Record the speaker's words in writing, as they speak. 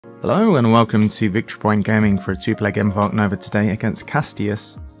Hello and welcome to Victory Point Gaming for a two-player game of Ark Nova today against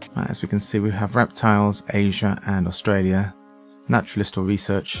Castius. As we can see, we have reptiles, Asia and Australia. Naturalist or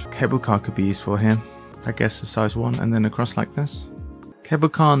research. Cable car could be useful here. I guess a size 1 and then across like this. Cable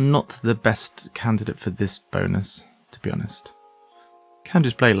car not the best candidate for this bonus, to be honest. Can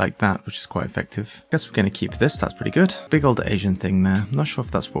just play like that, which is quite effective. Guess we're going to keep this, that's pretty good. Big old Asian thing there. Not sure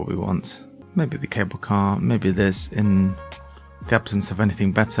if that's what we want. Maybe the cable car, maybe this in the absence of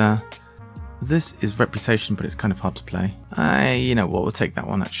anything better. This is reputation, but it's kind of hard to play. You know what, we'll take that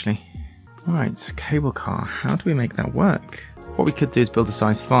one actually. Alright, cable car, how do we make that work? What we could do is build a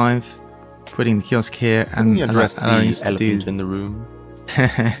size 5, putting the kiosk here and address the elephant in the room.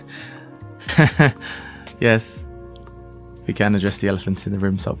 Yes, we can address the elephant in the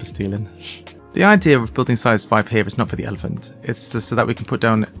room, self-stealing. The idea of building size 5 here is not for the elephant. It's so that we can put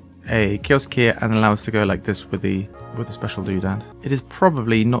down a kiosk here and allow us to go like this with the special doodad. It is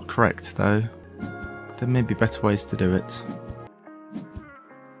probably not correct though. There may be better ways to do it.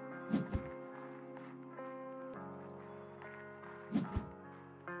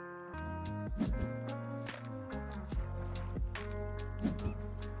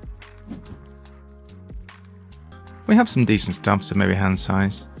 We have some decent stuff, so maybe hand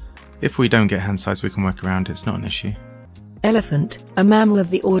size. If we don't get hand size, we can work around it, it's not an issue. Elephant, a mammal of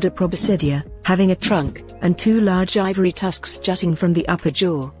the order Proboscidea, having a trunk and 2 large ivory tusks jutting from the upper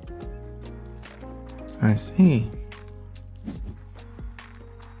jaw. I see.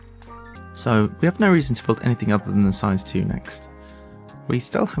 So we have no reason to build anything other than the size 2 next. We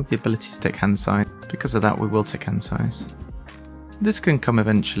still have the ability to take hand size. Because of that, we will take hand size. This can come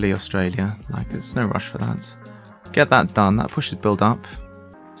eventually, Australia. Like, there's no rush for that. Get that done. That pushes build up.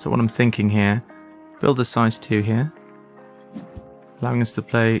 So what I'm thinking here, build a size 2 here, allowing us to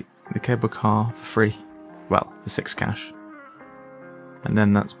play the cable car for free. Well, the 6 cash. And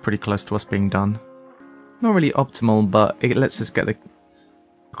then that's pretty close to us being done. Not really optimal, but it lets us get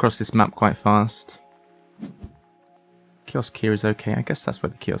across this map quite fast. Kiosk here is okay. I guess that's where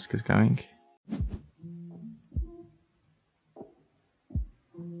the kiosk is going.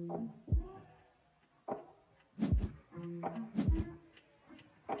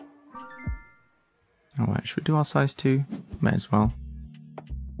 Alright, should we do our size 2? May as well.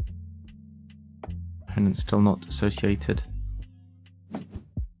 Opponent's still not associated.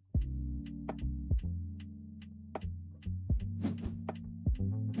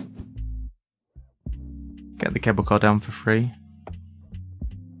 Get the cable car down for free.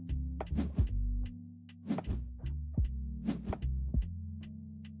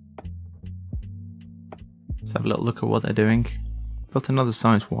 Let's have a little look at what they're doing. Built another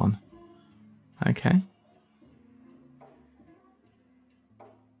size 1. Okay.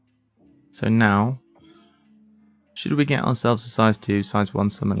 So now, should we get ourselves a size 2, size 1,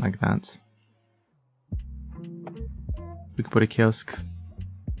 something like that? We could put a kiosk.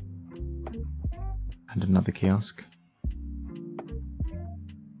 And another kiosk.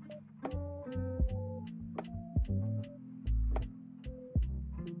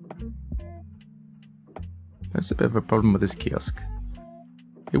 That's a bit of a problem with this kiosk.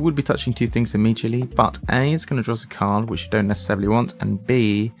 It would be touching 2 things immediately, but A, it's going to draw us a card, which you don't necessarily want, and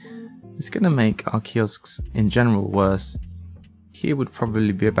B, it's going to make our kiosks in general worse. Here would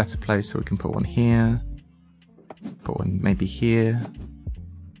probably be a better place, so we can put one here, put one maybe here.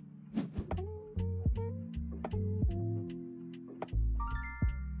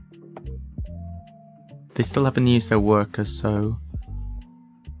 They still haven't used their workers, so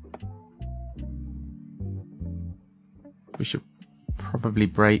we should probably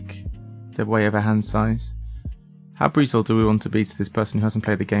break the way over hand size. How brutal do we want to be to this person who hasn't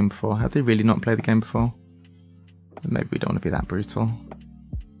played the game before? Have they really not played the game before? Maybe we don't want to be that brutal.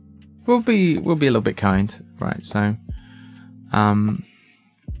 We'll be a little bit kind. Right, so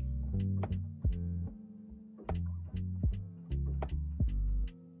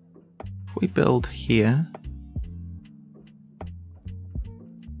if we build here,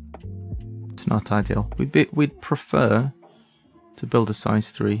 it's not ideal. We'd prefer to build a size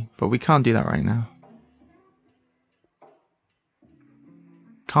 3, but we can't do that right now.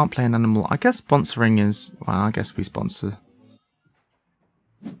 Can't play an animal. I guess sponsoring is... well, I guess we sponsor.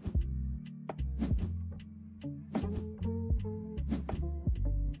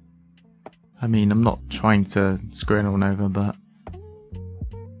 I mean, I'm not trying to screw anyone over, but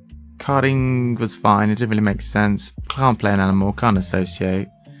carding was fine. It didn't really make sense. Can't play an animal, can't associate.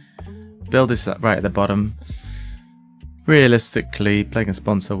 Build this right at the bottom. Realistically, playing a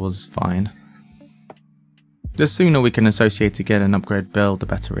sponsor was fine. The sooner we can associate to get an upgrade build, the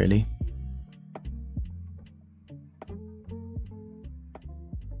better really.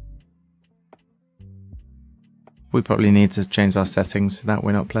 We probably need to change our settings so that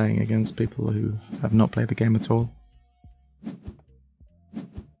we're not playing against people who have not played the game at all.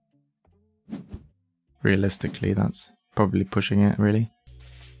 Realistically, that's probably pushing it, really.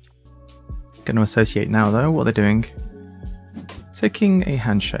 Going to associate now, though, what they're doing. Taking a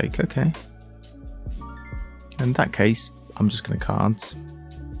handshake, okay. In that case, I'm just going to cards.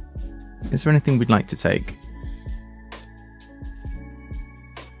 Is there anything we'd like to take?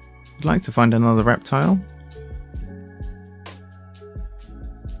 We'd like to find another reptile.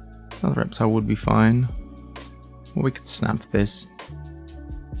 Another reptile would be fine. Or we could snap this.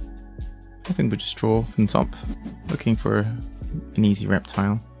 I think we just draw from the top, looking for an easy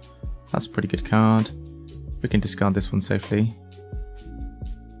reptile. That's a pretty good card. We can discard this one safely,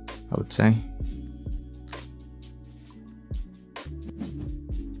 I would say.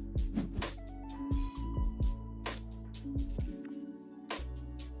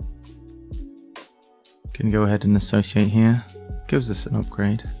 Can go ahead and associate here. Gives us an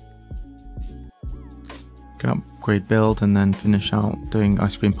upgrade. Can upgrade build and then finish out doing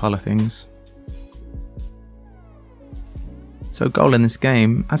ice cream parlor things. So goal in this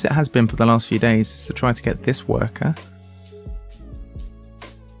game, as it has been for the last few days, is to try to get this worker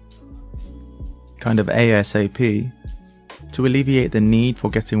kind of ASAP to alleviate the need for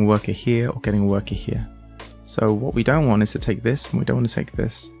getting a worker here or getting a worker here. So what we don't want is to take this, and we don't want to take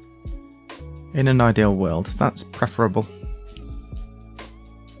this. In an ideal world, that's preferable.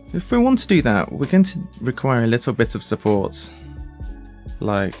 If we want to do that, we're going to require a little bit of support.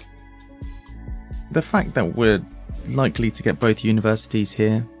 Like the fact that we're likely to get both universities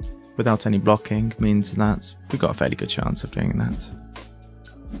here without any blocking means that we've got a fairly good chance of doing that.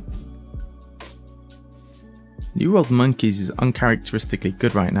 New World Monkeys is uncharacteristically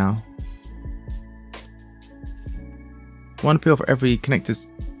good right now. One appeal for every connected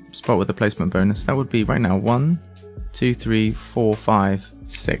spot with a placement bonus. That would be right now 1, 2, 3, 4, 5,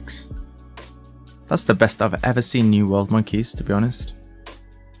 6. That's the best I've ever seen New World Monkeys, to be honest.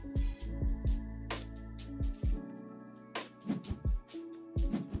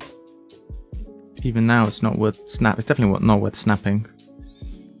 Even now, it's not worth It's definitely not worth snapping.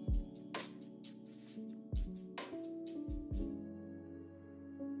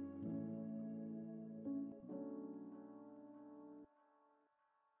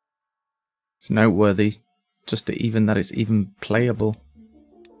 It's noteworthy, just that it's even playable.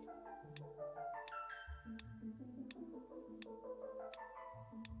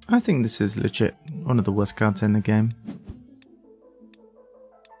 I think this is legit one of the worst cards in the game.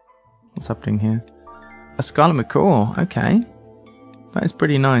 What's happening here? A Scarlet Macaw, okay. That is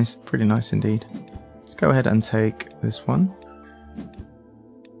pretty nice indeed. Let's go ahead and take this one.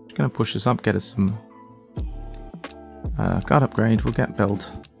 It's going to push us up, get us some guard upgrade. We'll get build.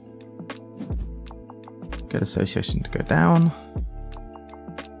 Get association to go down.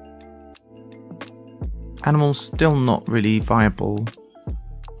 Animals still not really viable.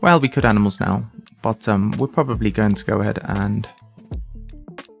 Well, we could animals now, but we're probably going to go ahead and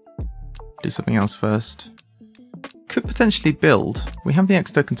do something else first. Could potentially build. We have the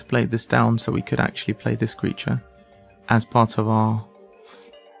X token to play this down, so we could actually play this creature as part of our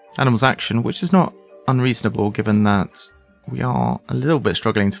animals action, which is not unreasonable given that we are a little bit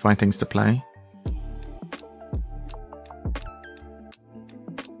struggling to find things to play.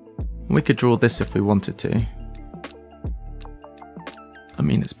 We could draw this if we wanted to. I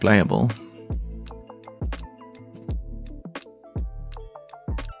mean, it's playable.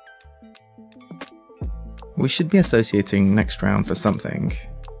 We should be associating next round for something.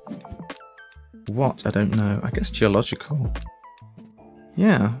 What? I don't know. I guess geological.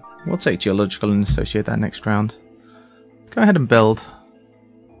 Yeah, we'll take geological and associate that next round. Go ahead and build.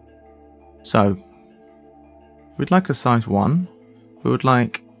 So, we'd like a size 1. We would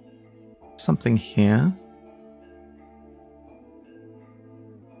like something here.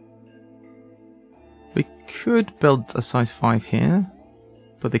 We could build a size 5 here.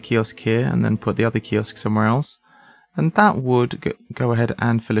 Put the kiosk here and then put the other kiosk somewhere else, and that would go ahead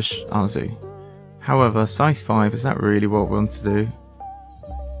and finish our zoo. However, size 5, is that really what we want to do?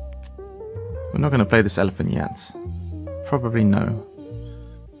 We're not going to play this elephant yet. Probably no.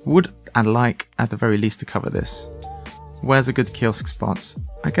 Would I like at the very least to cover this? Where's a good kiosk spot?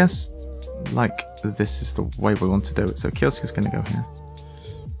 I guess like this is the way we want to do it, so kiosk is going to go here.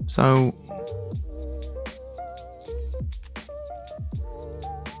 So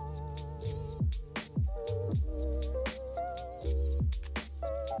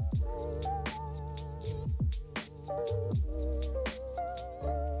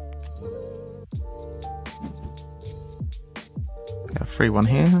free one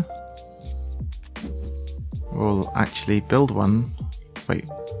here. we'll actually build one. Wait.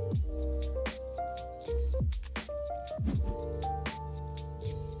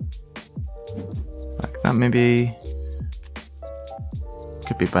 Like that maybe.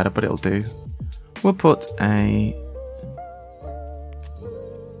 Could be better, but it'll do. We'll put a...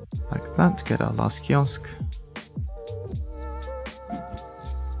 like that to get our last kiosk.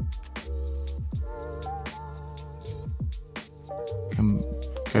 Come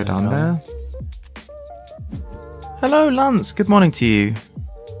go down there. Hello Lance, good morning to you.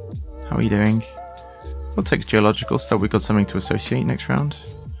 How are you doing? We'll take geological so that we've got something to associate next round.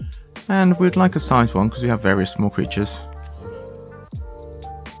 And we'd like a size one because we have various small creatures.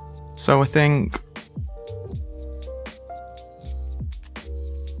 So I think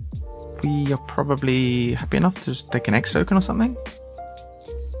we are probably happy enough to just take an X token or something.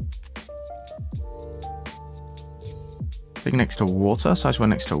 Take next to water, size 1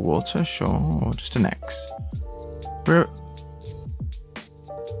 next to water, sure, or just an X.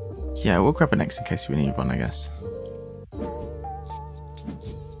 Yeah, we'll grab an X in case we need one, I guess.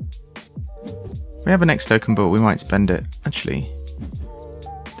 We have an X token, but we might spend it. Actually,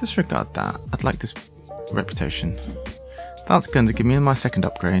 disregard that. I'd like this reputation. That's going to give me my second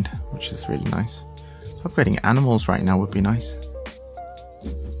upgrade, which is really nice. Upgrading animals right now would be nice.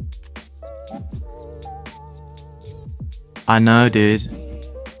 I know, dude.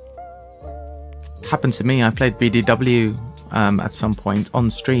 Happened to me. I played BDW at some point on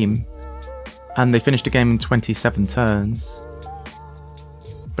stream, and they finished the game in 27 turns.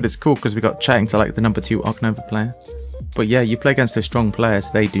 But it's cool because we got chatting to like the number 2 Ark Nova player. But yeah, you play against those strong players,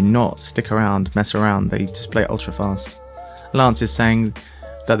 they do not stick around, mess around, they just play ultra fast. Lance is saying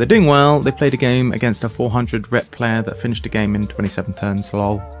that they're doing well, they played a game against a 400 rep player that finished the game in 27 turns,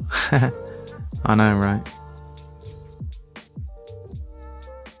 lol. I know, right?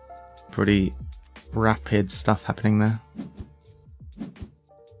 Pretty rapid stuff happening there.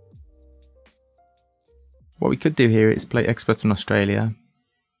 What we could do here is play expert in Australia.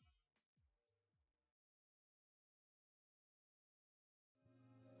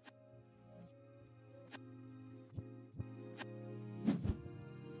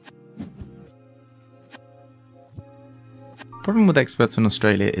 Problem with experts in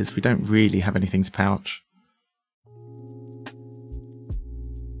Australia is we don't really have anything to pouch.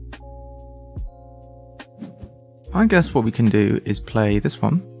 I guess what we can do is play this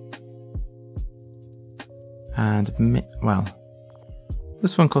one. And, well,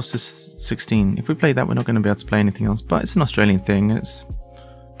 this one costs us 16. If we play that, we're not going to be able to play anything else. But it's an Australian thing. It's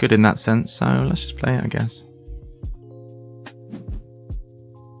good in that sense. So let's just play it, I guess.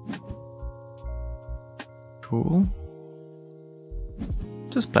 Cool.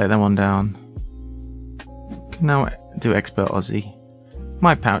 Just play that one down. Can now do expert Aussie.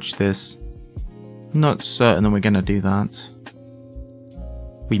 Might pouch this. Not certain that we're going to do that.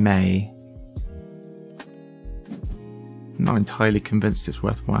 We may. I'm not entirely convinced it's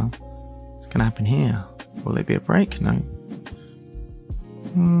worthwhile. What's going to happen here? Will it be a break? No.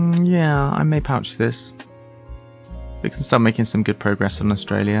 Yeah, I may pouch this. We can start making some good progress on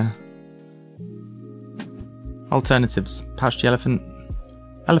Australia. Alternatives. Pouch the elephant.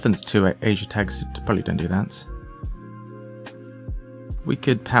 Elephant's 2 Asia tags, probably don't do that. We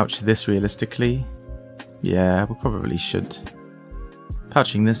could pouch this realistically. Yeah, we probably should.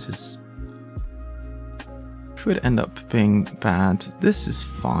 Pouching this is... could end up being bad. This is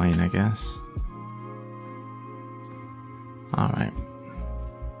fine, I guess. Alright.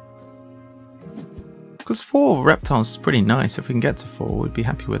 Because 4 reptiles is pretty nice. If we can get to 4, we'd be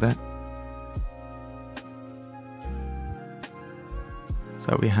happy with it.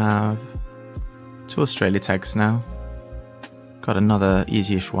 So we have 2 Australia tags now. Got another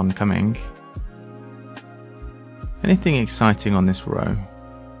easy-ish one coming. Anything exciting on this row?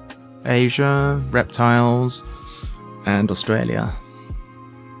 Asia, reptiles, and Australia.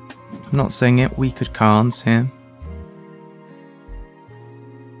 I'm not saying it, we could cards here.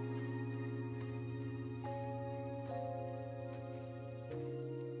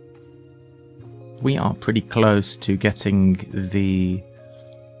 We are pretty close to getting the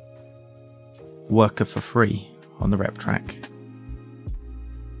worker for free on the rep track.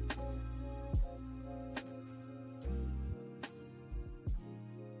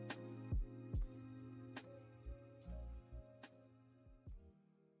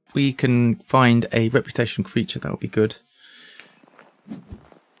 We can find a reputation creature, that would be good.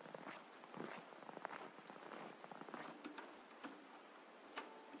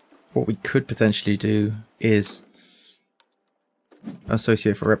 What we could potentially do is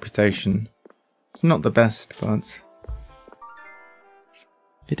associate for reputation. It's not the best, but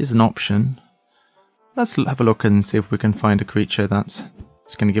it is an option. Let's have a look and see if we can find a creature that's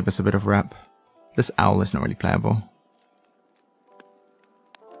going to give us a bit of rep. This owl is not really playable.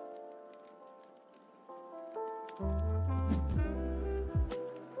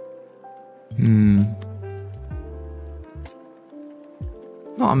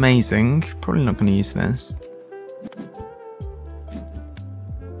 Not amazing. Probably not going to use this.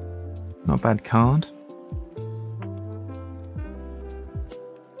 Not a bad card.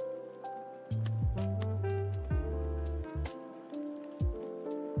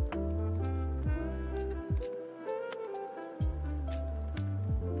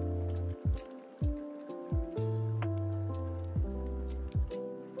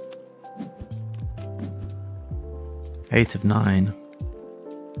 Eight of 9.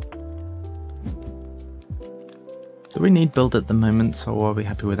 Do we need build at the moment, or are we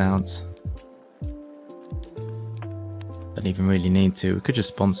happy without? Don't even really need to. We could just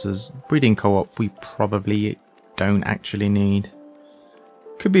sponsors. Breeding co-op we probably don't actually need.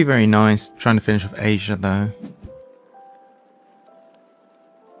 Could be very nice. Trying to finish off Asia though.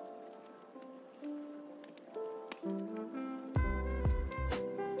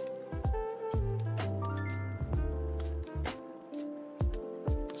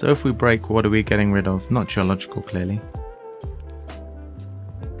 So if we break, what are we getting rid of? Not geological, clearly.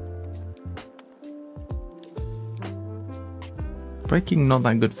 Breaking not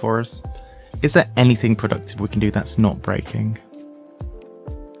that good for us. Is there anything productive we can do that's not breaking?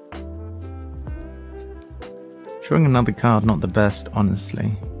 Showing another card, not the best,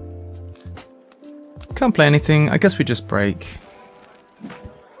 honestly. Can't play anything. I guess we just break.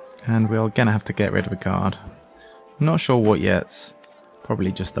 And we're gonna have to get rid of a card. Not sure what yet.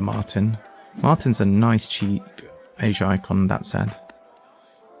 Probably just the Martin. Martin's a nice cheap Asia icon, that said.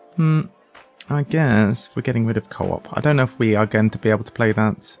 I guess we're getting rid of co-op. I don't know if we are going to be able to play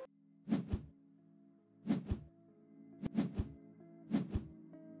that. I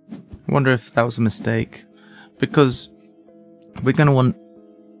wonder if that was a mistake. Because we're going to want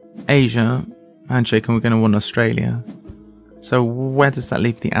Asia, handshake, and we're going to want Australia. So where does that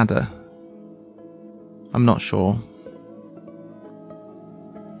leave the adder? I'm not sure.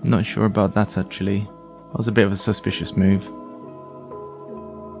 Not sure about that actually. That was a bit of a suspicious move.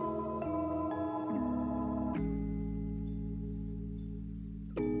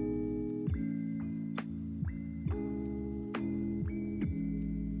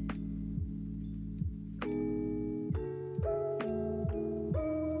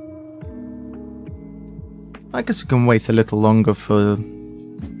 I guess we can wait a little longer for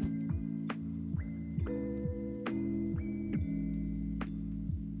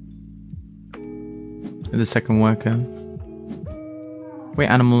the second worker. Wait,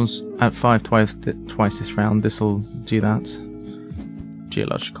 animals at 5 twice this round. This'll do that.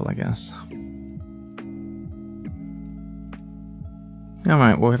 Geological, I guess.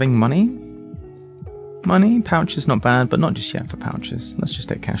 Alright, we're having money. Money, pouch is not bad, but not just yet for pouches. Let's just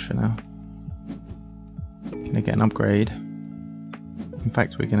take cash for now. Gonna get an upgrade. In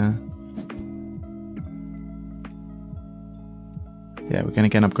fact, we're gonna... yeah, we're gonna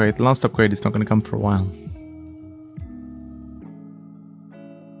get an upgrade. The last upgrade is not gonna come for a while.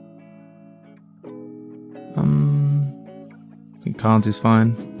 I think cards is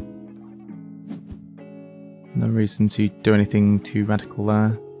fine. No reason to do anything too radical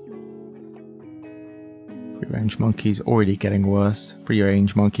there. Free range monkeys already getting worse. Free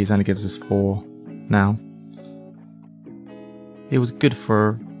range monkeys only gives us 4 now. It was good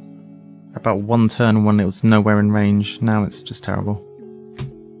for about 1 turn when it was nowhere in range. Now it's just terrible.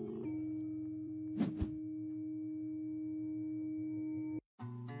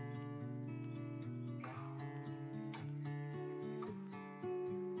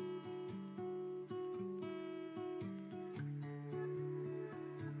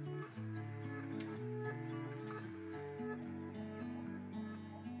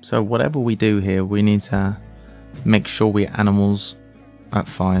 So whatever we do here, we need to make sure we're animals at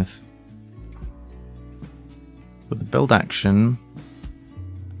 5. With the build action,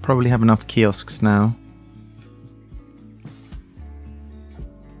 probably have enough kiosks now.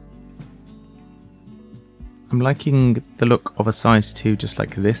 I'm liking the look of a size 2 just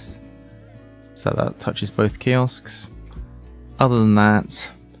like this, so that touches both kiosks. Other than that,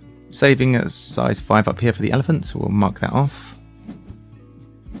 saving at size 5 up here for the elephant, so we'll mark that off.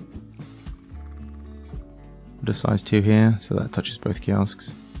 Put a size 2 here, so that touches both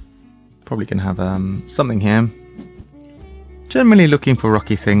kiosks. Probably gonna have something here. Generally looking for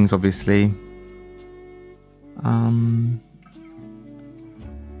rocky things, obviously.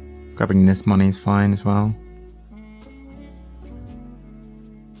 Grabbing this money is fine as well.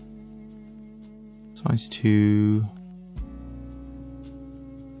 Size 2.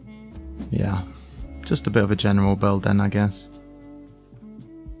 Yeah, just a bit of a general build then, I guess.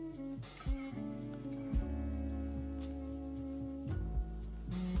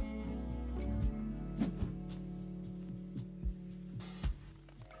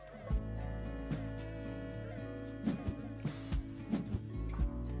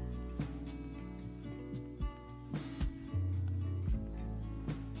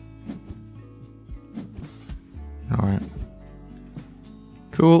 Alright.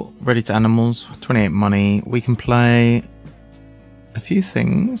 Cool, ready to animals, 28 money. We can play a few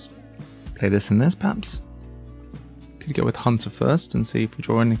things. Play this and this, perhaps. Could go with Hunter first and see if we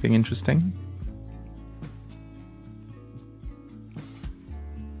draw anything interesting.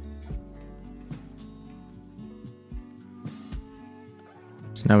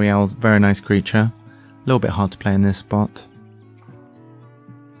 Snowy Owl's very nice creature. A little bit hard to play in this spot.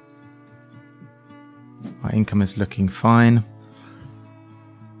 Our income is looking fine.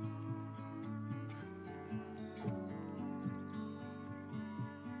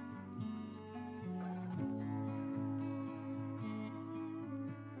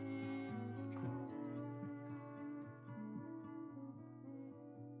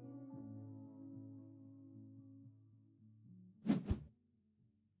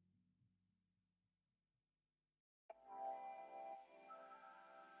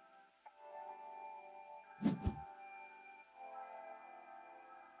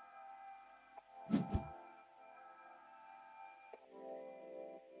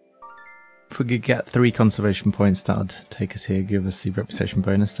 If we could get 3 conservation points, that would take us here, give us the reputation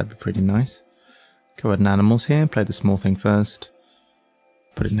bonus, that'd be pretty nice. Go ahead and animals here, play the small thing first.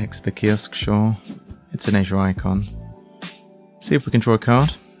 Put it next to the kiosk, sure. It's an Asia icon. See if we can draw a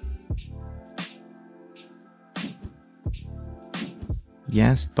card.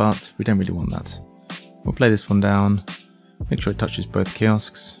 Yes, but we don't really want that. We'll play this one down, make sure it touches both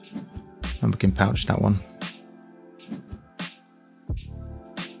kiosks, and we can pouch that one.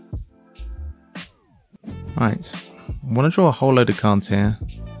 Right, I want to draw a whole load of cards here.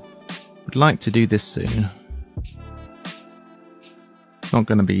 Would like to do this soon. Not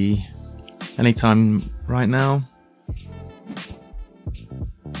going to be anytime right now.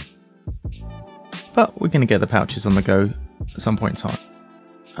 But we're going to get the pouches on the go at some point in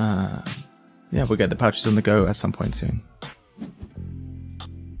time. Yeah, we'll get the pouches on the go at some point soon.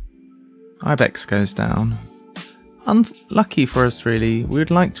 Ibex goes down. Unlucky for us, really. We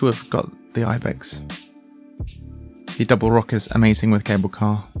would like to have got the Ibex. The double rock is amazing with Cable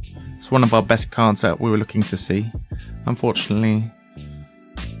Car. It's one of our best cards that we were looking to see. Unfortunately,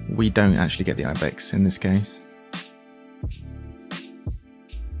 we don't actually get the Ibex in this case.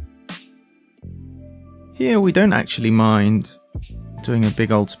 Here we don't actually mind doing a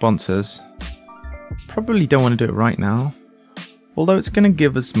big old sponsors. Probably don't want to do it right now. Although it's going to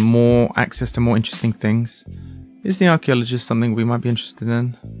give us more access to more interesting things. Is the Archaeologist something we might be interested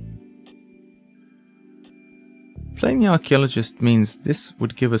in? Playing the Archaeologist means this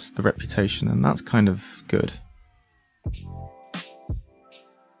would give us the reputation, and that's kind of good.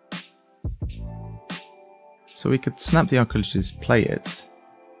 So we could snap the Archaeologist, play it,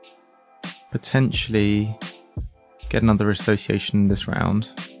 potentially get another association this round.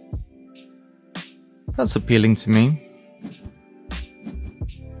 That's appealing to me.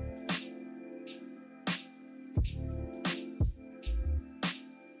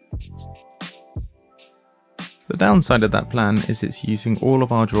 The downside of that plan is it's using all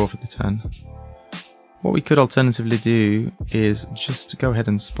of our draw for the turn. What we could alternatively do is just go ahead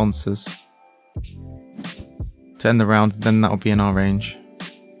and sponsors to end the round, then that'll be in our range.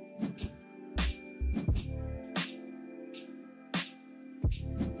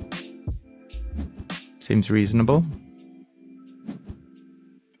 Seems reasonable.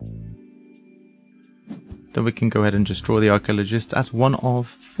 Then we can go ahead and just draw the Archaeologist as one of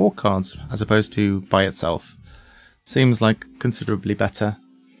 4 cards as opposed to by itself. Seems like considerably better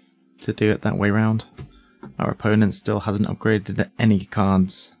to do it that way round. Our opponent still hasn't upgraded any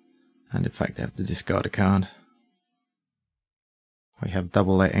cards, and in fact they have to discard a card. We have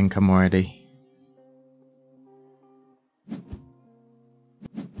double their income already.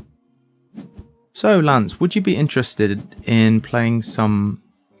 So Lance, would you be interested in playing some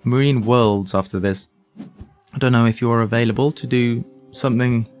Marine Worlds after this? I don't know if you're available to do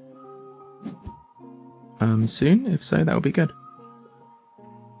something soon. If so, that would be good.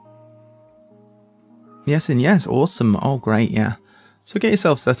 Yes and yes, awesome. Oh great, yeah. So get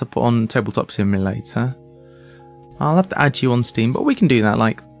yourself set up on Tabletop Simulator. I'll have to add you on Steam, but we can do that.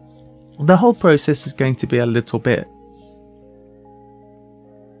 Like, the whole process is going to be a little bit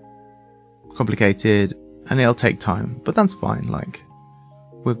complicated and it'll take time, but that's fine. Like,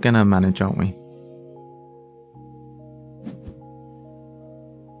 we're gonna manage, aren't we?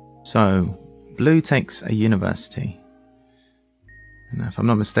 So, blue takes a university. And if I'm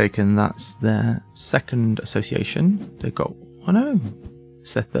not mistaken, that's their second association. They've got, oh no,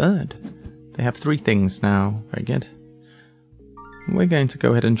 it's their third. They have 3 things now. Very good. We're going to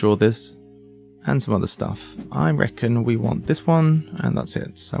go ahead and draw this and some other stuff. I reckon we want this one, and that's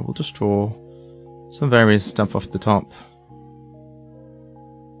it. So we'll just draw some various stuff off the top.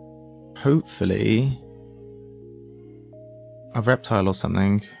 Hopefully a reptile or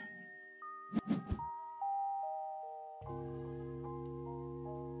something.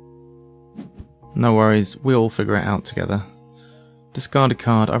 No worries, we'll figure it out together. Discard a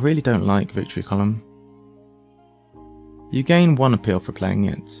card. I really don't like Victory Column. You gain 1 appeal for playing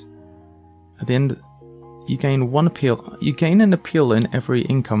it. At the end, you gain 1 appeal. You gain an appeal in every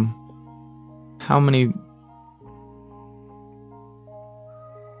income. How many?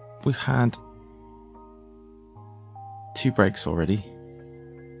 We've had 2 breaks already.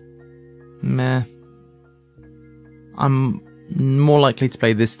 Meh. I'm more likely to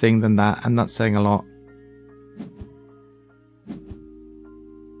play this thing than that, and that's saying a lot.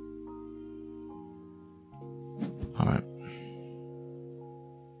 Alright.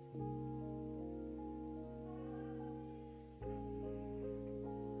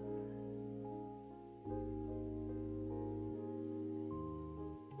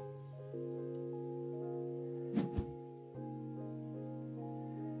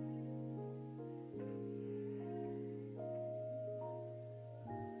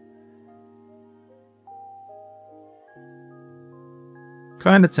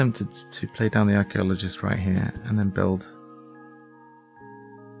 Kind of tempted to play down the archaeologist right here and then build.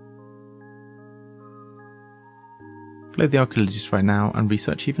 Play the archaeologist right now and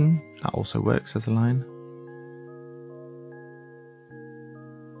research even. That also works as a line.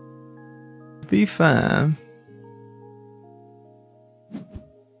 To be fair,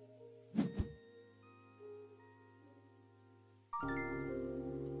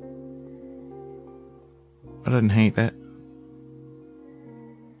 I don't hate it.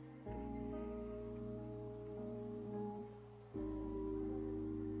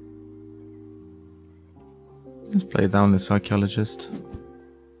 Let's play down this archaeologist.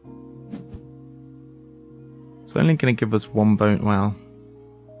 It's only going to give us 1 bone. Wow.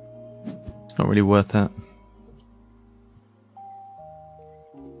 It's not really worth it.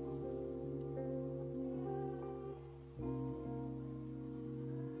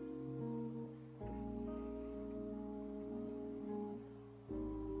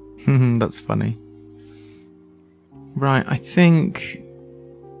 That's funny. Right, I think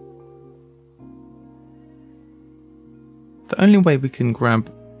the only way we can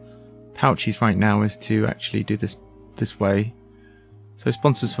grab pouches right now is to actually do this way. So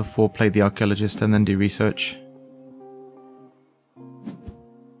sponsors for 4 play the archaeologist and then do research.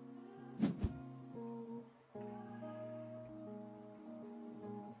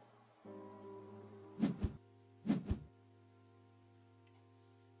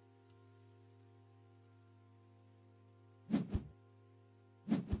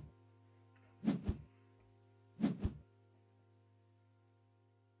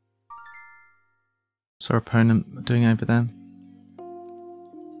 What's our opponent doing over there?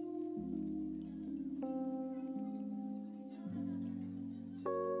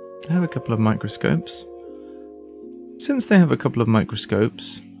 They have a couple of microscopes. Since they have a couple of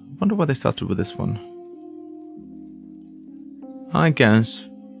microscopes, I wonder why they started with this one. I guess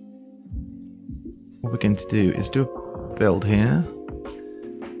what we're going to do is do a build here.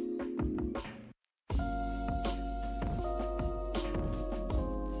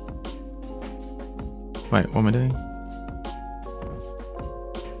 Wait, what am I doing?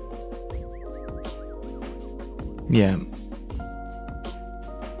 Yeah.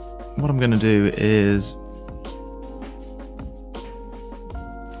 What I'm going to do is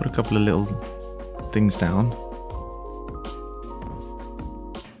put a couple of little things down.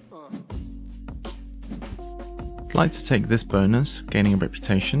 I'd like to take this bonus, gaining a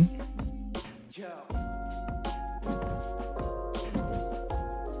reputation.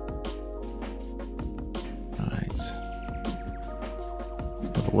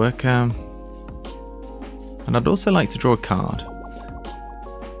 Worker, and I'd also like to draw a card.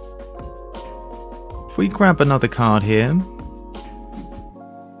 If we grab another card here,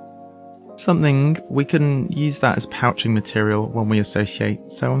 something, we can use that as pouching material when we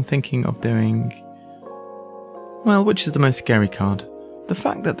associate. So I'm thinking of doing, well, which is the most scary card? The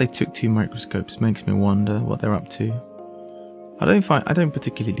fact that they took 2 microscopes makes me wonder what they're up to. I don't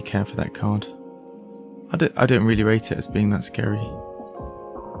particularly care for that card. I don't really rate it as being that scary.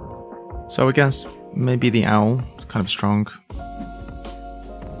 So I guess maybe the owl is kind of strong.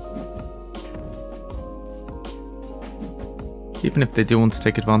 Even if they do want to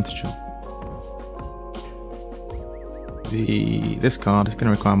take advantage of this card, it's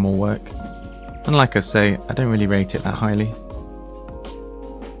going to require more work. And like I say, I don't really rate it that highly.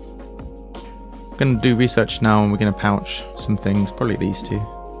 I'm going to do research now and we're going to pouch some things, probably these two.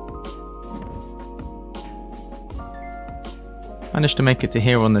 Managed to make it to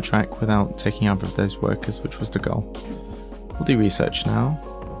here on the track without taking out of those workers, which was the goal. We'll do research now.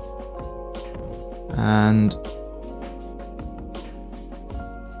 And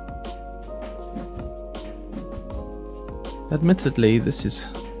admittedly, this is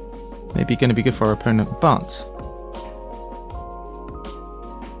maybe going to be good for our opponent, but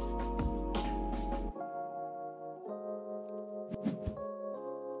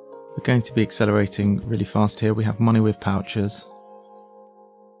we're going to be accelerating really fast here. We have money with pouches.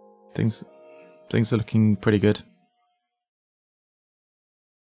 Things are looking pretty good.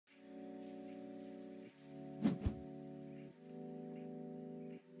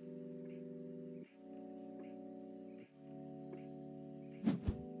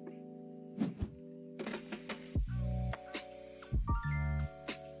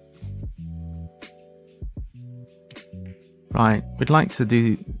 Right, we'd like to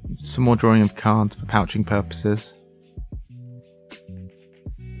do some more drawing of cards for pouching purposes.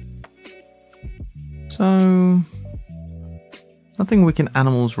 So, nothing we can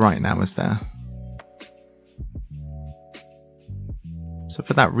animals right now, is there? So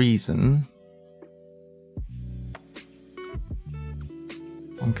for that reason,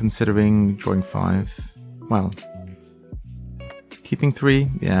 I'm considering drawing 5. Well, keeping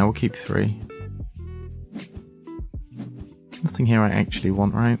 3? Yeah, we'll keep 3. Nothing here I actually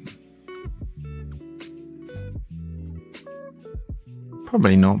want, right?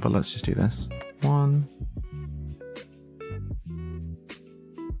 Probably not, but let's just do this. 1,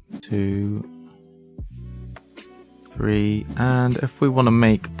 2, 3, and if we want to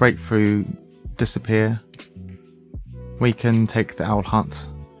make Breakthrough disappear, we can take the Owl Hut.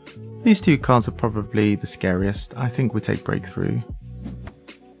 These two cards are probably the scariest. I think we take Breakthrough.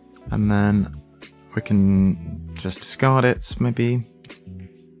 And then we can just discard it, maybe.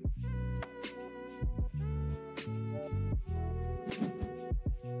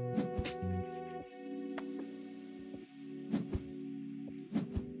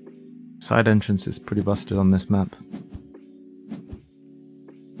 Side entrance is pretty busted on this map.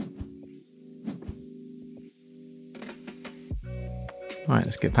 Right,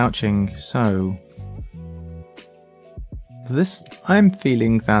 let's get pouching. So this, I'm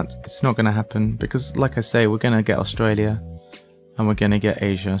feeling that it's not going to happen because, like I say, we're going to get Australia and we're going to get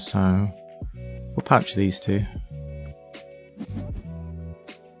Asia, so we'll pouch these two.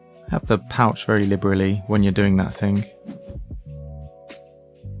 Have the pouch very liberally when you're doing that thing.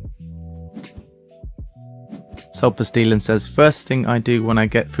 Self-Stealing says, first thing I do when I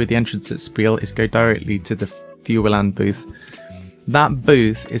get through the entrance at Spiel is go directly to the Fuelland booth. That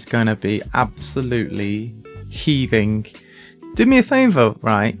booth is going to be absolutely heaving. Do me a favour,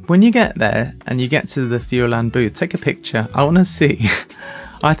 right? When you get there and you get to the Fuelland booth, take a picture. I want to see.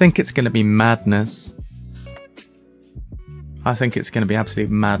 I think it's going to be madness. I think it's going to be absolute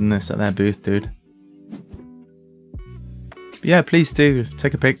madness at their booth, dude. But yeah, please do.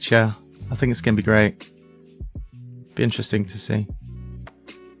 Take a picture. I think it's going to be great. Be interesting to see.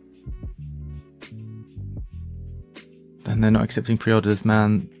 And they're not accepting pre-orders,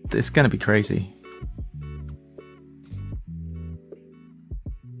 man. It's going to be crazy.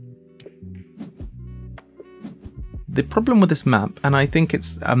 The problem with this map, and I think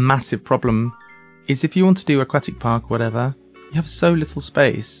it's a massive problem, is if you want to do aquatic park or whatever, you have so little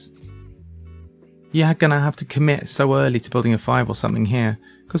space. You're going to have to commit so early to building a 5 or something here.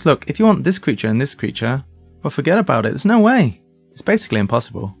 Because look, if you want this creature and this creature, well, forget about it. There's no way. It's basically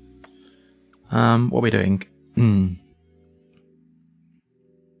impossible. What are we doing?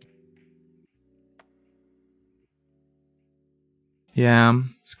 Yeah,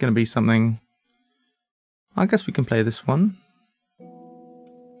 it's going to be something. I guess we can play this one.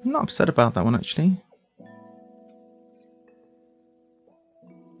 I'm not upset about that one, actually.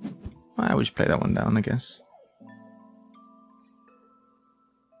 I would just play that one down, I guess.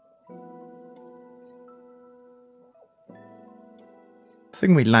 The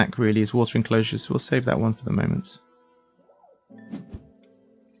thing we lack really is water enclosures, so we'll save that one for the moment.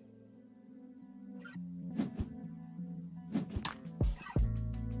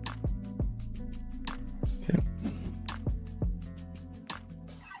 Okay.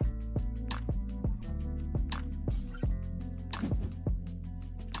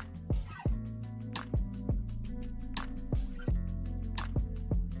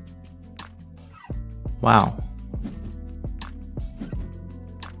 Wow.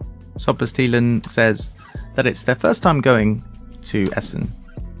 Sobberstielen says that it's their first time going to Essen,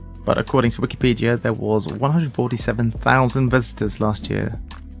 but according to Wikipedia there was 147,000 visitors last year.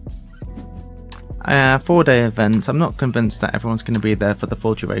 A 4-day event. I'm not convinced that everyone's going to be there for the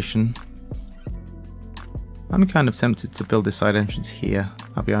full duration. I'm kind of tempted to build this side entrance here,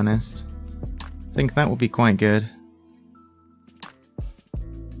 I'll be honest. I think that would be quite good.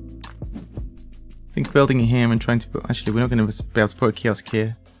 I think building it here and trying to put... Actually, we're not going to be able to put a kiosk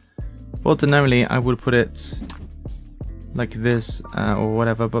here. Ordinarily, I would put it like this or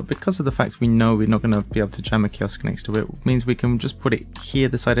whatever, but because of the fact we know we're not going to be able to jam a kiosk next to it, means we can just put it here,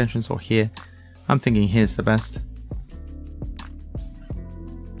 the side entrance, or here. I'm thinking here's the best.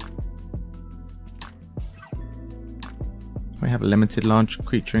 We have limited large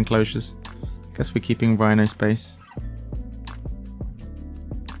creature enclosures. Guess we're keeping rhino space.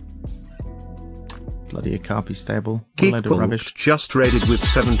 Bloody Akapi stable. A load of rubbish. Just raided with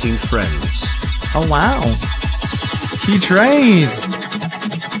 17 friends. Oh wow! Huge raid!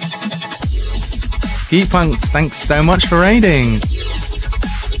 Geek Punked, thanks so much for raiding!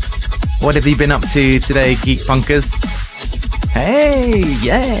 What have you been up to today, Geek Punkers? Hey,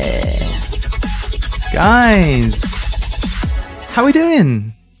 yeah! Guys! How are we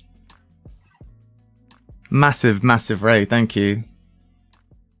doing? Massive, massive raid, thank you.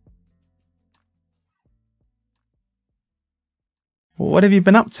 What have you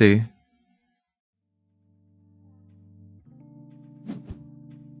been up to?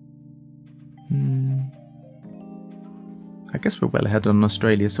 I guess we're well ahead on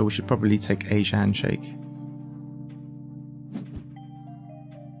Australia, so we should probably take Asia handshake.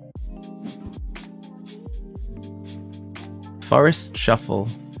 Forest Shuffle.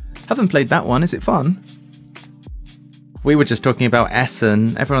 Haven't played that one, is it fun? We were just talking about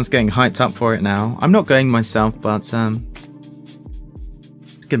Essen. Everyone's getting hyped up for it now. I'm not going myself, but it's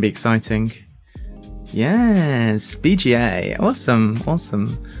gonna be exciting. Yes, BGA. Awesome,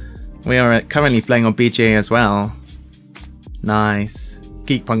 awesome. We are currently playing on BGA as well. Nice.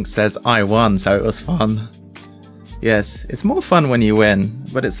 Geekpunk says I won, so it was fun. Yes, it's more fun when you win,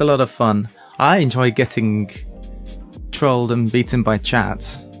 but it's a lot of fun. I enjoy getting trolled and beaten by chat.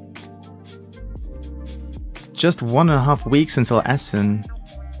 Just 1.5 weeks until Essen.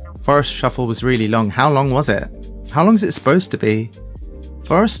 Forest Shuffle was really long. How long was it? How long is it supposed to be?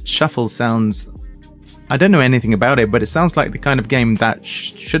 Forest Shuffle sounds... I don't know anything about it, but it sounds like the kind of game that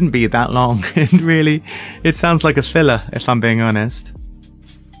shouldn't be that long. It sounds like a filler, if I'm being honest.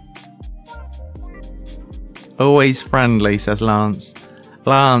 Always friendly, says Lance.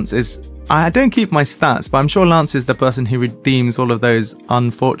 Lance is... I don't keep my stats, but I'm sure Lance is the person who redeems all of those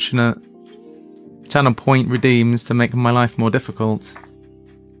unfortunate channel point redeems to make my life more difficult.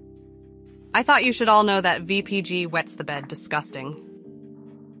 I thought you should all know that VPG wets the bed disgusting.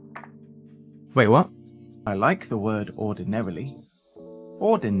 Wait, what? I like the word ordinarily.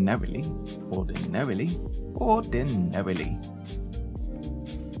 Ordinarily. Ordinarily. Ordinarily.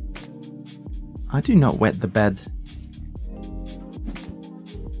 I do not wet the bed.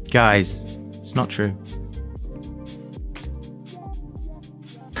 Guys, it's not true.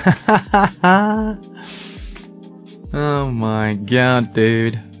 Oh my god,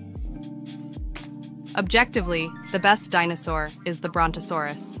 dude. Objectively, the best dinosaur is the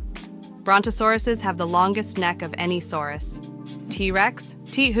Brontosaurus. Brontosauruses have the longest neck of any saurus. T-Rex?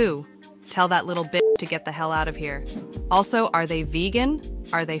 T-who? Tell that little bitch to get the hell out of here. Also, are they vegan?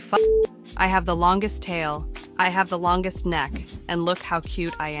 Are they I have the longest tail. I have the longest neck. And look how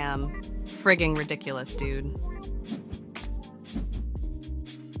cute I am. Frigging ridiculous, dude.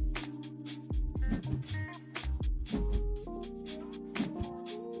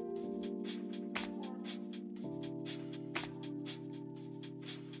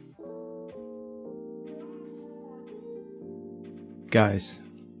 Guys,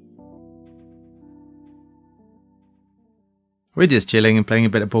 we're just chilling and playing a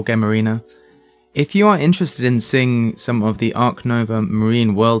bit of Board Game Arena. If you are interested in seeing some of the Ark Nova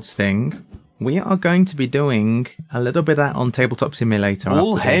Marine Worlds thing, we are going to be doing a little bit of that on Tabletop Simulator.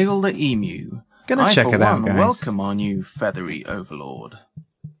 All hail the emu. Gonna check it out, guys. Welcome our new feathery overlord.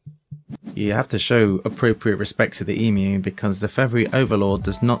 You have to show appropriate respect to the emu because the feathery overlord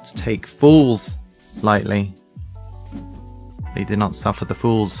does not take fools lightly. They did not suffer the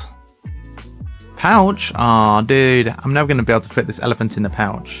fools. Pouch? Aw, dude. I'm never going to be able to fit this elephant in a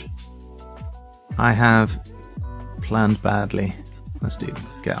pouch. I have planned badly. Let's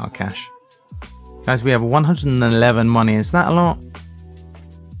get our cash. Guys, we have 111 money. Is that a lot?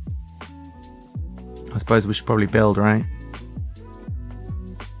 I suppose we should probably build, right?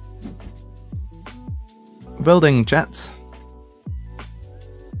 Building, chat.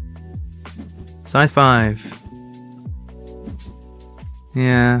 Size 5.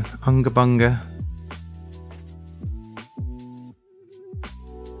 Yeah, Unga Bunga.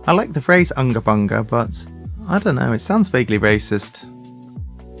 I like the phrase Unga Bunga, but I don't know, it sounds vaguely racist.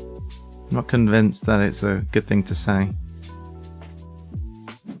 I'm not convinced that it's a good thing to say.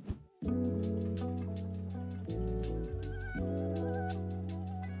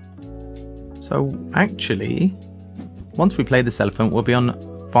 So actually, once we play this elephant, we'll be on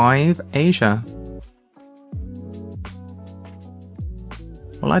 5 Asia.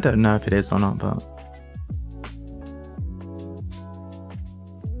 Well, I don't know if it is or not, but...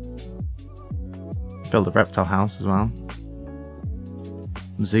 build a reptile house as well.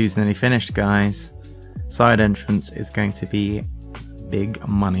 Zoo's nearly finished, guys. Side entrance is going to be big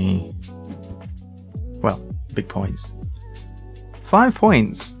money. Well, big points. 5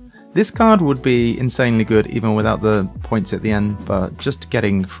 points! This card would be insanely good even without the points at the end, but just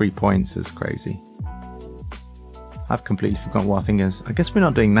getting 3 points is crazy. I've completely forgotten what our thing is. I guess we're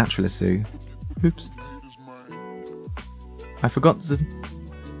not doing Naturalist Zoo. Oops. I forgot to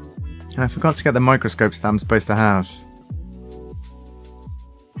get the microscopes that I'm supposed to have.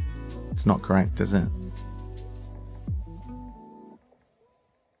 It's not correct, is it?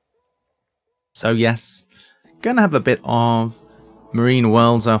 So yes, gonna have a bit of Marine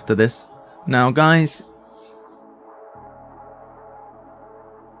Worlds after this. Now guys,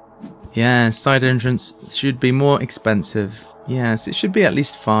 yeah, side entrance should be more expensive. Yes, it should be at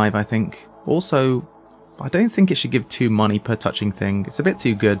least 5, I think. Also, I don't think it should give 2 money per touching thing. It's a bit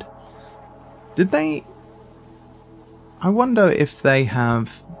too good. Did they... I wonder if they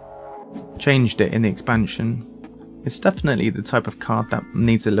have changed it in the expansion. It's definitely the type of card that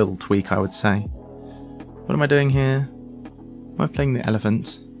needs a little tweak, I would say. What am I doing here? Am I playing the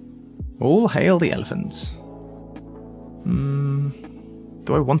elephant? All hail the elephant.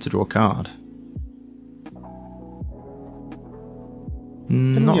 Do I want to draw a card?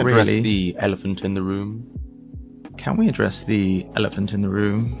 Not Can we address really. the elephant in the room? Can we address the elephant in the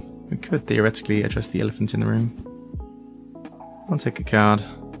room? We could theoretically address the elephant in the room. I'll take a card.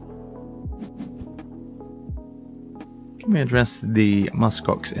 Can we address the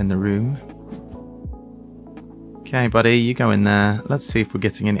muskox in the room? Okay, buddy, you go in there. Let's see if we're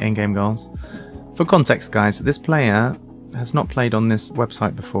getting any in-game goals. For context, guys, this player has not played on this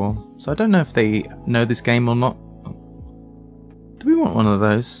website before, so I don't know if they know this game or not. Do we want one of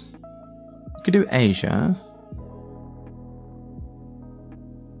those? We could do Asia.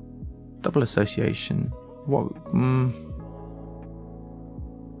 Double association. What?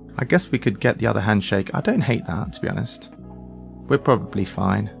 I guess we could get the other handshake. I don't hate that, to be honest. We're probably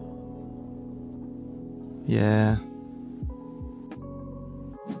fine. Yeah.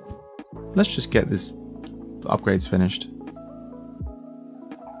 Let's just get this upgrades finished.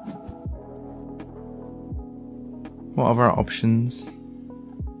 What are our options?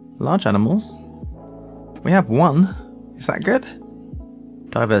 Large animals. We have 1. Is that good?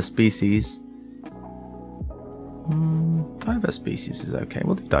 Diverse species. Diverse species is okay.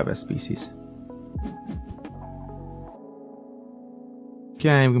 We'll do diverse species.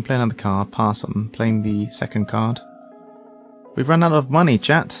 Okay, we can play another card. Pass on playing the second card. We've run out of money,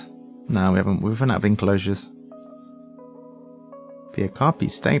 chat. No, we haven't. We've run out of enclosures. Be a card be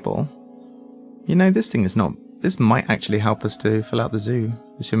stable. You know, this thing is not... This might actually help us to fill out the zoo,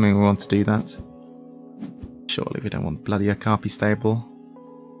 assuming we want to do that. Surely we don't want bloody a carpy stable.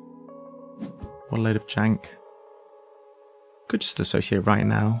 What a load of jank. Could just associate right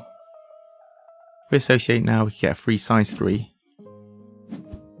now. If we associate now, we can get a free size 3.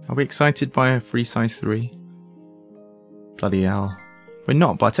 Are we excited by a free size 3? Bloody hell. We're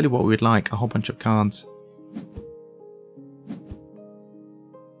not, but I tell you what we would like, a whole bunch of cards.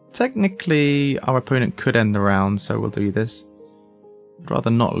 Technically, our opponent could end the round, so we'll do this. I'd rather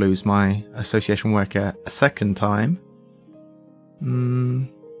not lose my association worker a second time.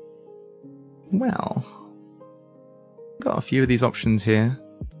 Well, got a few of these options here.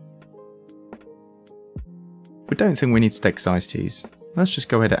 We don't think we need to take size 2s. Let's just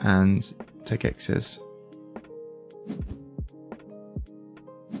go ahead and take X's.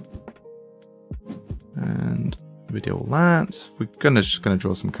 And we do all that. We're just gonna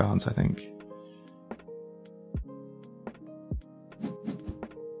draw some cards, I think.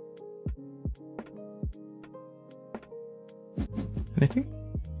 Anything?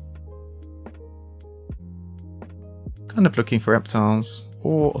 Kind of looking for reptiles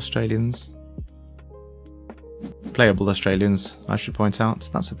or Australians. Playable Australians, I should point out.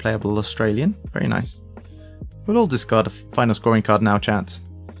 That's a playable Australian. Very nice. We'll all discard a final scoring card now, chat.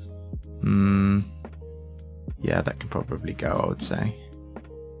 Yeah, that can probably go, I would say.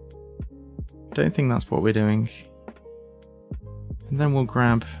 Don't think that's what we're doing. And then we'll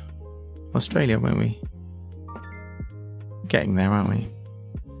grab Australia, won't we? Getting there, aren't we?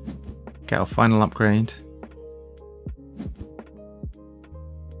 Get our final upgrade.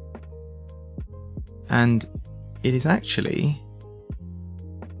 And it is actually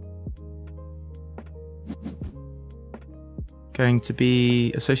going to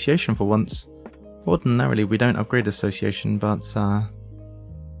be association for once. Ordinarily we don't upgrade association, but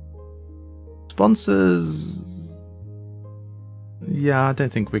sponsors, yeah, I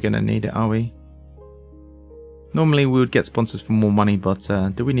don't think we're going to need it, are we? Normally we would get sponsors for more money, but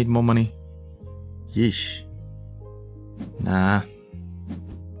do we need more money? Yeesh. Nah.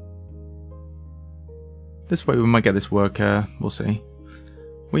 This way we might get this worker, we'll see.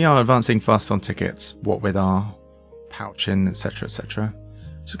 We are advancing fast on tickets, what with our pouching, etc, etc.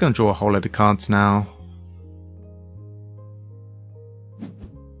 Just going to draw a whole load of cards now.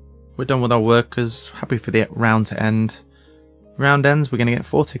 We're done with our workers, happy for the round to end. Round ends, we're going to get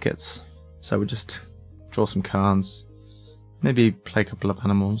 4 tickets. So we'll just draw some cards. Maybe play a couple of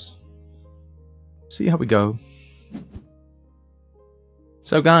animals. See how we go.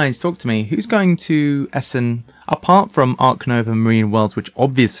 So guys, talk to me. Who's going to Essen, apart from Ark Nova Marine Worlds, which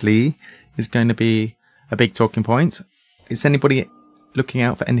obviously is going to be a big talking point? Is anybody looking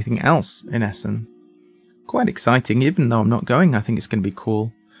out for anything else in Essen? Quite exciting, even though I'm not going, I think it's going to be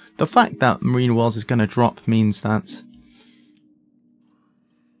cool. The fact that Marine Worlds is going to drop means that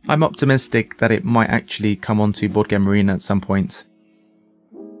I'm optimistic that it might actually come onto Board Game Arena at some point.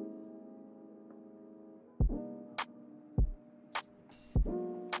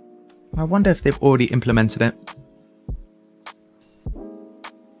 I wonder if they've already implemented it.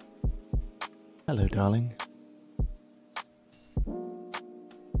 Hello, darling.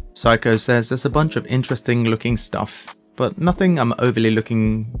 Psycho says there's a bunch of interesting looking stuff, but nothing I'm overly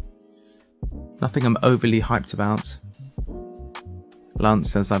hyped about.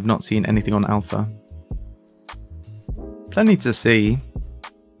 Lance says I've not seen anything on Alpha. Plenty to see.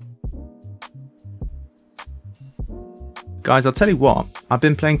 Guys, I'll tell you what, I've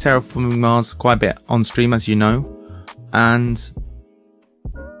been playing Terraforming Mars quite a bit on stream, as you know, and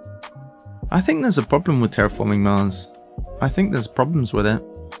I think there's a problem with Terraforming Mars. I think there's problems with it,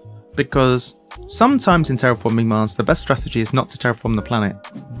 because sometimes in Terraforming Mars, the best strategy is not to terraform the planet,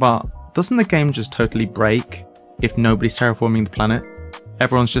 but doesn't the game just totally break if nobody's terraforming the planet?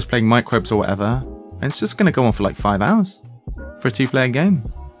 Everyone's just playing microbes or whatever, and it's just going to go on for like 5 hours for a 2-player game.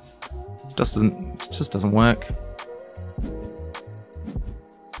 It just doesn't work.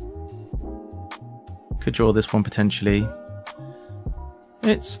 Could draw this one potentially.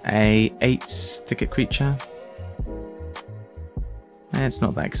 It's a 8-ticket creature. It's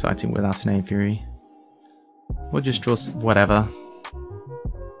not that exciting without an aviary. We'll just draw whatever.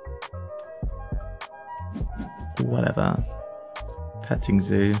 Whatever. Petting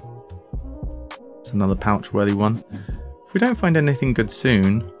zoo. It's another pouch-worthy one. If we don't find anything good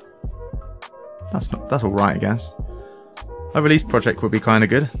soon, that's alright, I guess. A release project would be kind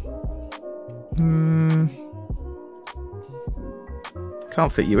of good. Can't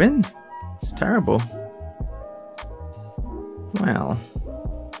fit you in. It's terrible. Well,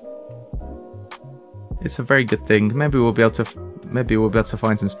 it's a very good thing. Maybe we'll be able to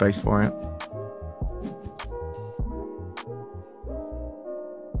find some space for it.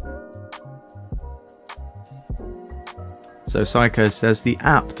 So Psycho says the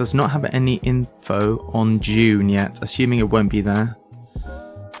app does not have any info on June yet, assuming it won't be there.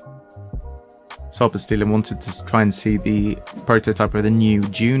 Soberstealer wanted to try and see the prototype of the new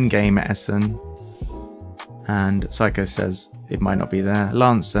June game at Essen. And Psycho says it might not be there.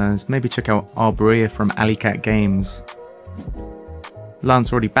 Lance says maybe check out Arborea from Alleycat Games.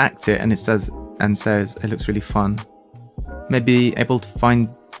 Lance already backed it and says it looks really fun. Maybe able to find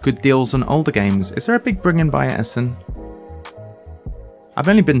good deals on older games. Is there a big bring-in buy at Essen? I've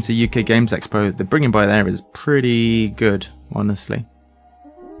only been to UK Games Expo. The bring-in buy there is pretty good, honestly.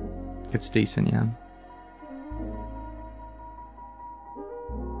 It's decent, yeah.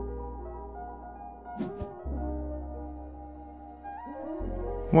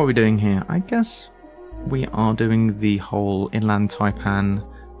 What are we doing here? I guess we are doing the whole inland taipan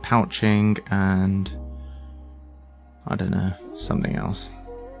pouching and I don't know, something else.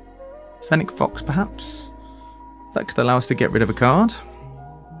 Fennec Fox, perhaps? That could allow us to get rid of a card.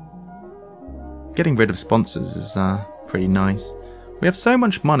 Getting rid of sponsors is pretty nice. We have so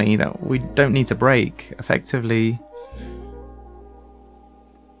much money that we don't need to break. Effectively,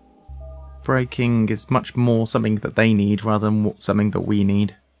 breaking is much more something that they need rather than something that we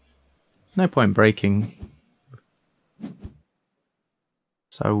need. No point breaking.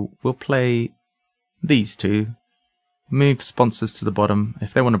 So we'll play these two. Move sponsors to the bottom.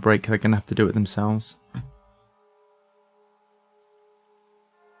 If they want to break, they're going to have to do it themselves.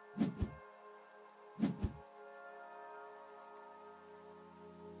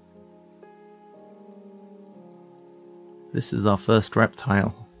 This is our first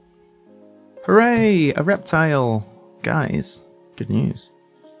reptile. Hooray! A reptile! Guys, good news.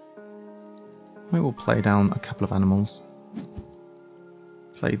 We will play down a couple of animals.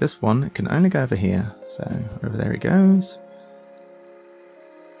 Play this one. It can only go over here. So over there he goes.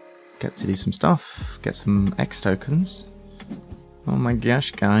 Get to do some stuff. Get some X tokens. Oh my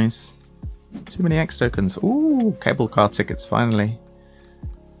gosh, guys. Too many X tokens. Ooh, cable car tickets finally.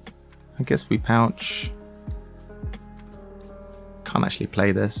 I guess we pouch. Can't actually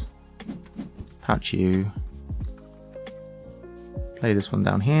play this. Pouch you. Play this one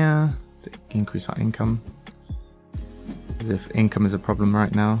down here to increase our income. As if income is a problem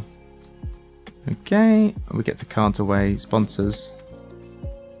right now. Okay, we get to cart away sponsors.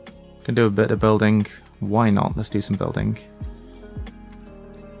 Can do a bit of building. Why not? Let's do some building.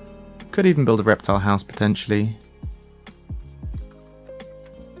 Could even build a reptile house potentially.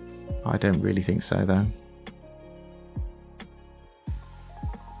 I don't really think so though.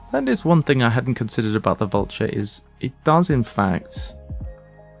 That is one thing I hadn't considered about the vulture, is it does in fact...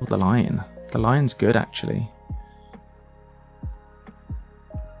 Oh, the lion. The lion's good actually.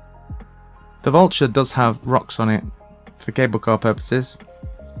 The vulture does have rocks on it for cable car purposes.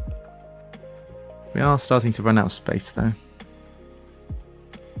 We are starting to run out of space though.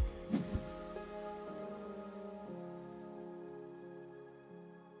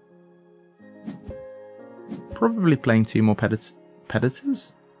 Probably playing two more predators?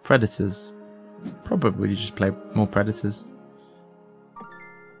 Predators. Probably just play more predators.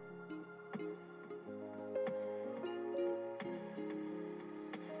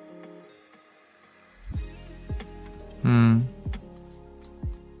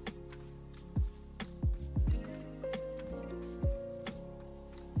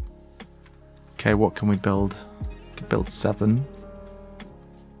 Okay, what can we build? We could build 7.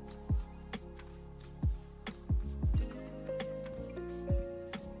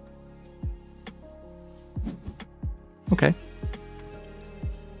 Okay.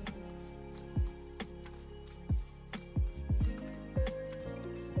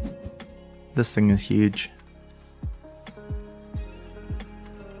 This thing is huge.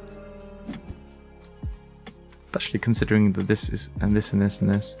 Especially considering that this is, and this and this and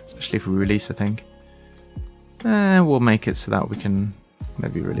this. Especially if we release a thing. We'll make it so that we can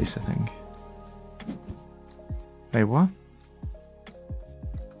maybe release a thing. Wait, what?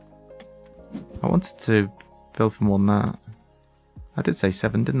 I wanted to build for more than that. I did say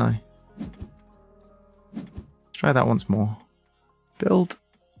 7, didn't I? Let's try that once more. Build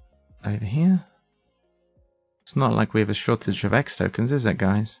over here. It's not like we have a shortage of X tokens, is it,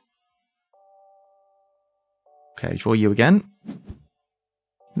 guys? Okay, draw you again.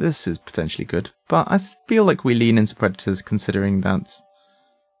 This is potentially good, but I feel like we lean into predators considering that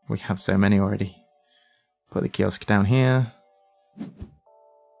we have so many already. Put the kiosk down here.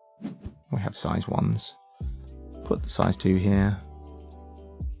 We have size 1s. Put the size 2 here.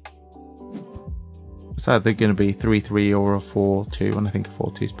 It's either going to be 3-3 or a 4-2, and I think a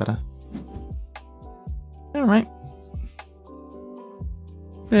 4-2 is better. Alright.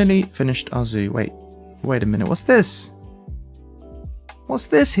 Nearly finished our zoo. Wait a minute, what's this? What's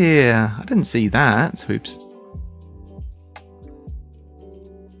this here? I didn't see that. Oops.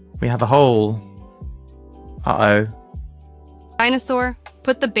 We have a hole. Uh-oh. Dinosaur,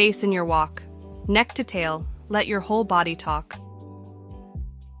 put the base in your walk. Neck to tail, let your whole body talk.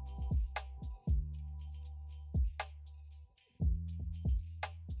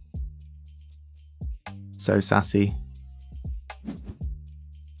 So sassy.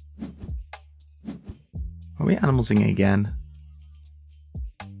 Are we animalsing again?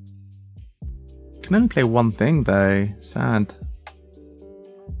 Can only play one thing though. Sad.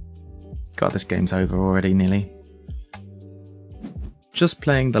 God, this game's over already nearly. Just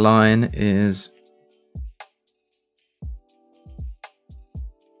playing the lion is...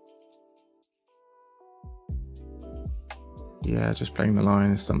 Yeah, just playing the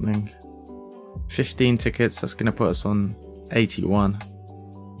lion is something. 15 tickets, that's going to put us on 81.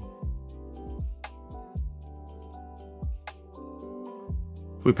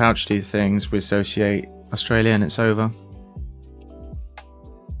 If we pouch 2 things, we associate Australia and it's over.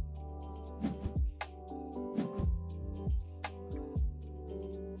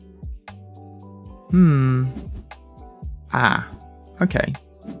 Okay.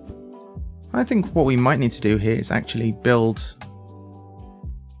 I think what we might need to do here is actually build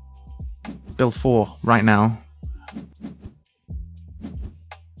build 4 right now.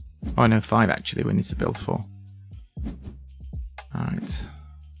 Oh no, 5 actually, we need to build 4. Alright.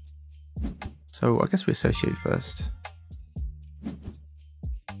 So I guess we associate first.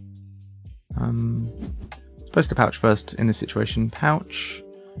 Supposed to pouch first in this situation. Pouch.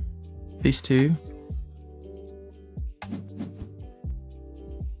 These two.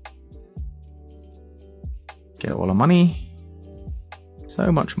 Get all the money. So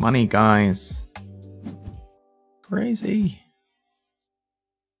much money, guys. Crazy.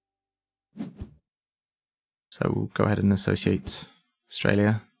 So we'll go ahead and associate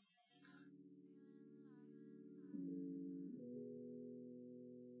Australia.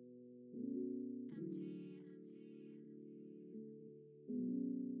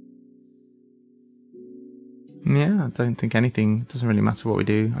 Yeah, I don't think anything, it doesn't really matter what we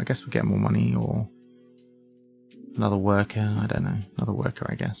do. I guess we get more money or another worker, I don't know. Another worker,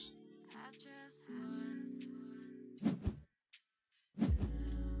 I guess.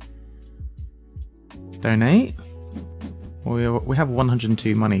 Donate. We have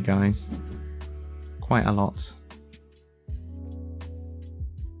 102 money, guys. Quite a lot.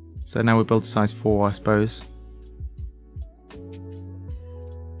 So now we build to size 4, I suppose.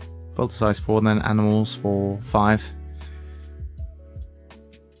 Build to size 4, then animals for 5.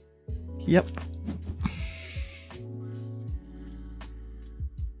 Yep.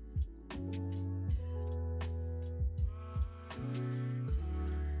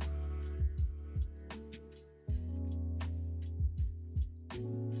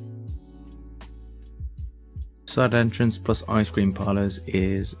 Side entrance plus ice cream parlors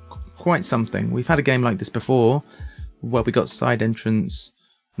is quite something. We've had a game like this before where we got side entrance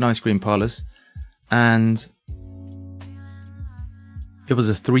and ice cream parlors, and it was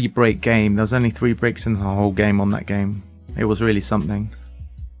a 3-break game. There was only 3 breaks in the whole game on that game. It was really something.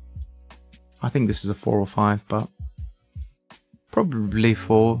 I think this is a 4 or 5, but probably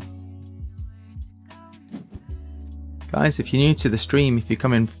 4. Guys, if you're new to the stream, if you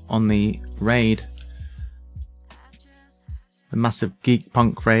come in on the raid, the massive Geek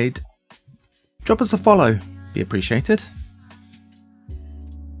Punk raid, drop us a follow, be appreciated.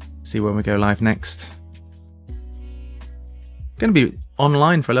 See when we go live next. Going to be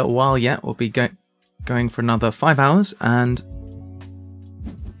online for a little while yet. We'll be going for another 5 hours, and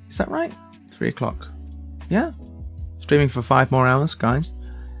is that right? 3 o'clock. Yeah, streaming for 5 more hours, guys,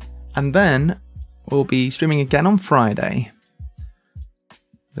 and then we'll be streaming again on Friday.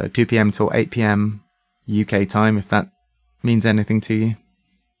 So 2 PM till 8 PM UK time, if that means anything to you.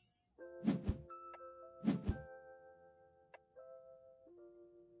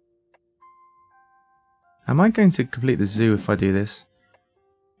 Am I going to complete the zoo if I do this?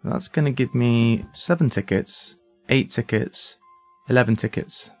 That's going to give me 7 tickets, 8 tickets, 11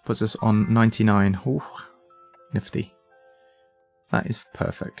 tickets. Puts us on 99. Ooh, nifty. That is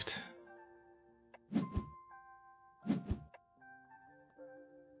perfect.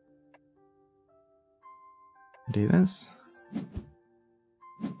 Do this.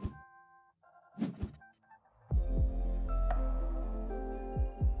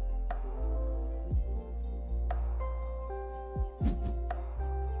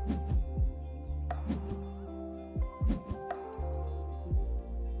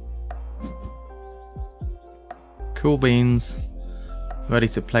 Cool beans. Ready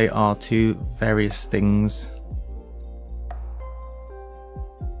to play our 2 various things.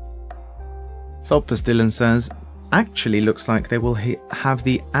 Solpus Dylan says, actually looks like they will have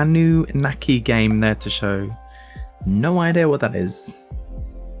the Anunnaki game there to show. No idea what that is.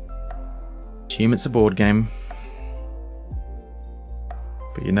 Assume it's a board game.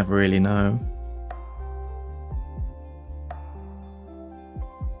 But you never really know.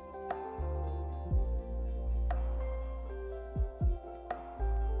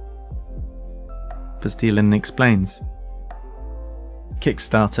 Dylan explains.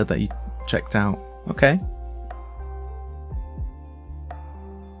 Kickstarter that you checked out. Okay.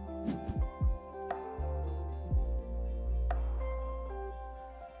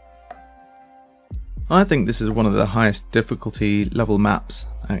 I think this is one of the highest difficulty level maps,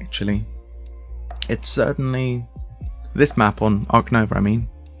 actually. It's certainly... this map on Ark Nova, I mean.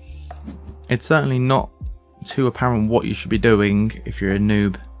 It's certainly not too apparent what you should be doing if you're a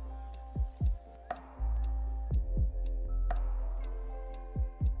noob.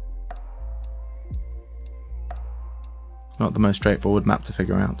 Not the most straightforward map to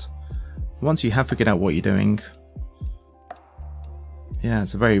figure out. Once you have figured out what you're doing, yeah,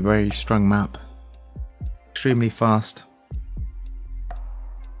 it's a very, very strong map. Extremely fast.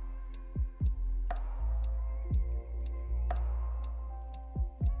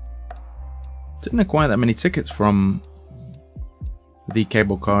 Didn't acquire that many tickets from the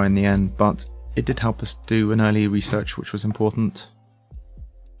cable car in the end, but it did help us do an early research, which was important.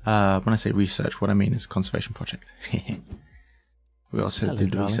 When I say research, what I mean is conservation project. We also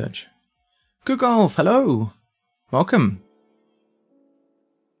did research. Good golf, hello! Welcome!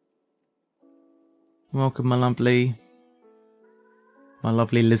 Welcome, my lovely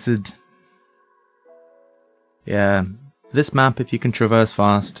lizard. Yeah, this map, if you can traverse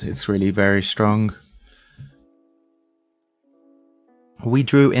fast, it's really very strong. We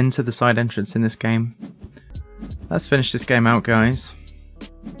drew into the side entrance in this game. Let's finish this game out, guys.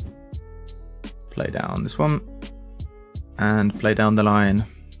 Play down this one. And play down the line.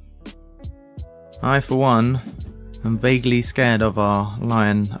 I, for one, am vaguely scared of our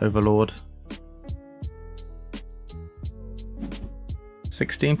lion overlord.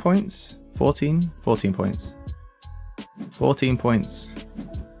 16 points? 14? 14 points. 14 points.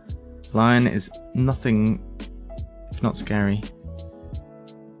 Lion is nothing if not scary.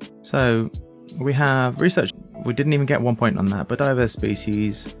 So, we have research. We didn't even get 1 point on that, but diverse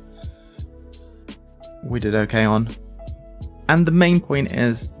species we did okay on. And the main point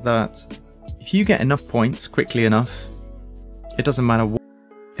is that if you get enough points quickly enough, it doesn't matter what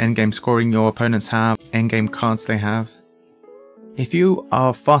endgame scoring your opponents have, endgame cards they have. If you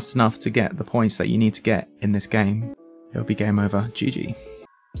are fast enough to get the points that you need to get in this game, it'll be game over. GG.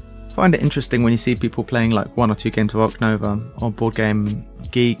 I find it interesting when you see people playing like 1 or 2 games of Ark Nova or Board Game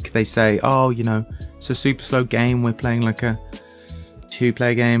Geek. They say, oh, you know, it's a super slow game. We're playing like a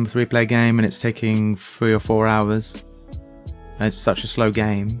 2-player game, 3-player game, and it's taking 3 or 4 hours. It's such a slow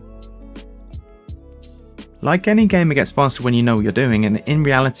game. Like any game, it gets faster when you know what you're doing, and in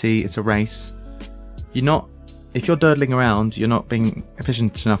reality, it's a race. You're not, if you're dawdling around, you're not being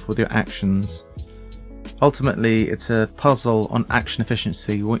efficient enough with your actions. Ultimately, it's a puzzle on action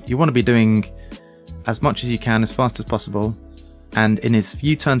efficiency. You want to be doing as much as you can, as fast as possible, and in as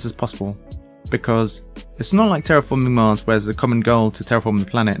few turns as possible. Because it's not like terraforming Mars, where there's a common goal to terraform the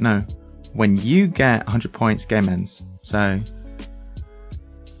planet. No. When you get 100 points, game ends. So,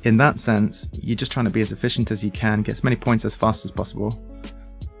 in that sense, you're just trying to be as efficient as you can, get as many points as fast as possible.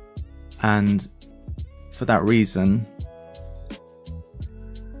 And for that reason,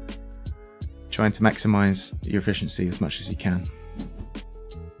 trying to maximize your efficiency as much as you can.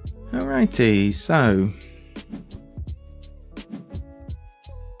 Alrighty, so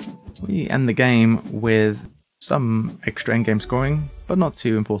we end the game with some extra endgame scoring, but not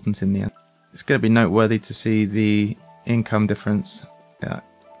too important in the end. It's going to be noteworthy to see the income difference. Yeah.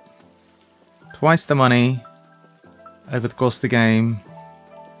 Twice the money over the course of the game,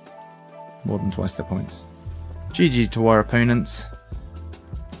 more than twice the points. GG to our opponents.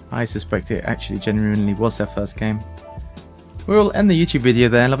 I suspect it actually genuinely was their first game. We'll end the YouTube video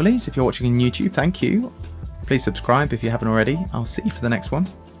there, lovelies. If you're watching on YouTube, thank you. Please subscribe if you haven't already. I'll see you for the next one.